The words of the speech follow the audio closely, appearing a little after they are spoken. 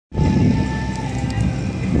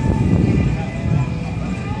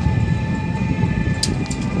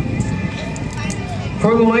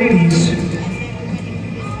for the ladies.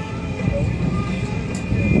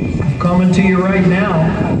 Coming to you right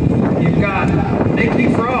now, you've got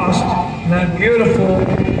Nikki Frost in that beautiful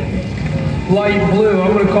light blue,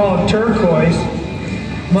 I'm going to call it turquoise,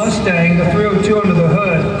 Mustang, the 302 under the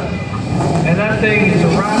hood. And that thing is a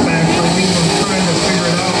wrap, actually. We were trying to figure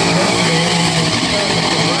it out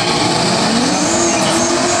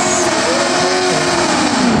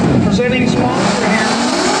yesterday. Presenting sponsor here.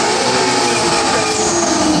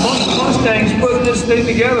 Mustang's putting this thing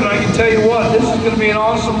together, and I can tell you what, this is going to be an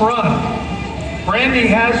awesome run. Brandy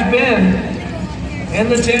has been in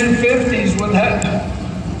the 1050s with that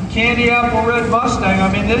candy apple red Mustang.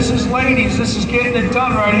 I mean, this is ladies, this is getting it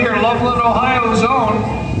done right here. Loveland, Ohio's own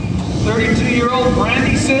 32-year-old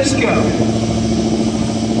Brandy Cisco.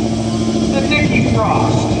 The Nikki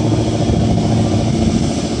Frost.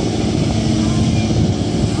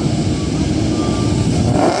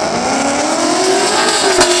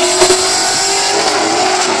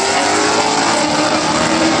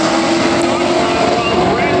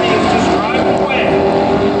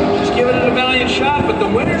 Shot, but the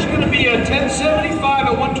winner's going to be a 1075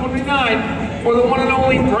 at 129 for the one and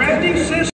only Brandy Cisco.